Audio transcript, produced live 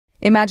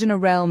Imagine a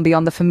realm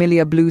beyond the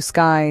familiar blue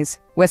skies,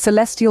 where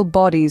celestial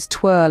bodies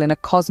twirl in a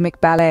cosmic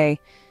ballet.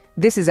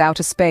 This is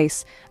outer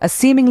space, a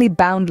seemingly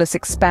boundless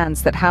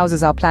expanse that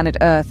houses our planet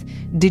Earth.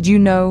 Did you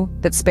know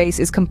that space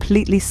is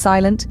completely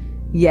silent?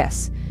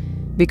 Yes,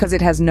 because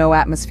it has no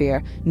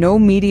atmosphere, no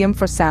medium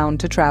for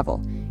sound to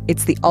travel.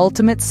 It's the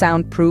ultimate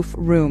soundproof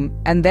room.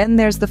 And then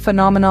there's the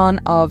phenomenon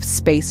of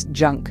space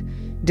junk.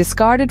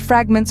 Discarded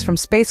fragments from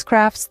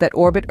spacecrafts that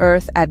orbit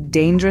Earth at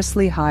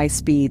dangerously high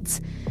speeds.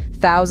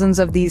 Thousands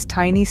of these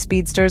tiny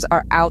speedsters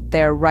are out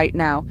there right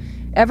now.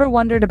 Ever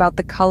wondered about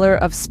the color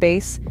of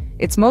space?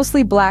 It's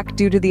mostly black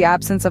due to the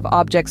absence of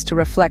objects to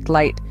reflect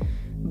light.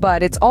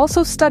 But it's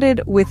also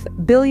studded with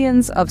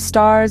billions of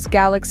stars,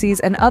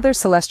 galaxies, and other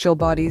celestial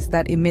bodies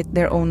that emit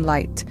their own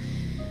light.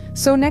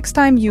 So next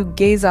time you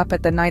gaze up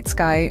at the night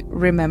sky,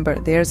 remember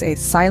there's a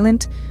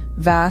silent,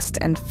 vast,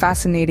 and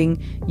fascinating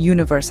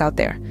universe out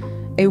there.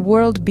 A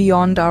world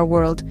beyond our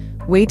world,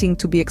 waiting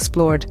to be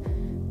explored.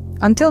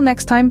 Until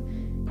next time,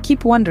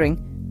 keep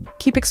wondering,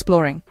 keep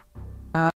exploring.